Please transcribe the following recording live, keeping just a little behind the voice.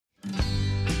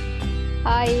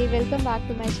Hi, welcome back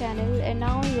to my channel, and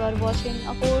now you are watching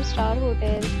a 4-star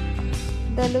hotel.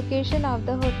 The location of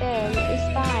the hotel is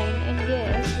fine and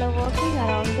guests love walking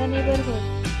around the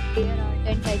neighborhood. There are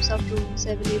 10 types of rooms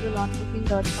available on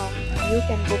booking.com. You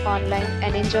can book online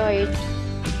and enjoy it.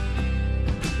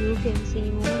 You can see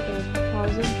more than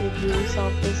 1,000 reviews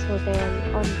of this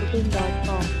hotel on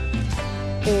booking.com.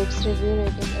 Its review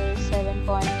rating is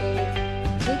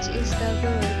 7.8, which is the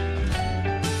good.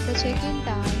 The check-in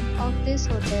time of this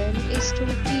hotel is 2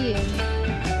 p.m.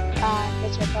 and the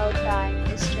checkout time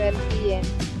is 12 p.m.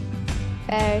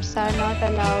 Pets are not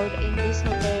allowed in this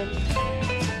hotel.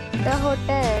 The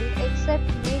hotel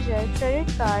accepts major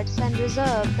credit cards and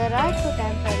reserves the right to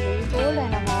temporarily hold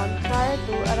an amount prior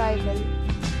to arrival.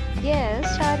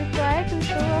 Guests are required to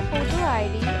show a photo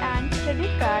ID and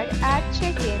credit card at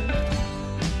check-in.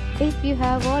 If you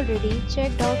have already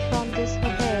checked out from this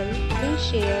hotel, please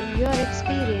share your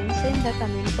experience in the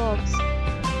comment box.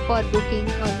 For booking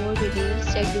or more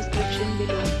details, check description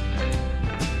below.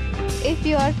 If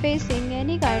you are facing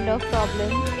any kind of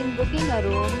problem in booking a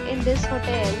room in this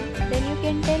hotel, then you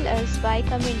can tell us by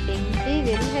commenting. We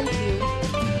will help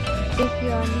you. If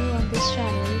you are new on this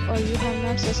channel or you have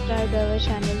not subscribed our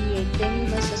channel yet, then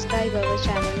you must subscribe our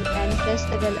channel and press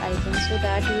the bell icon so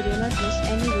that you do not miss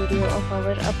any video of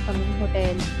our upcoming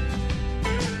hotel.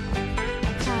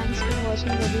 Thanks for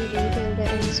watching the video till the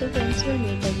end. So friends, will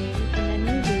meet again in a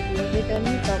new video with a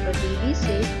new property. Be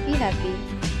safe, be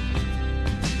happy.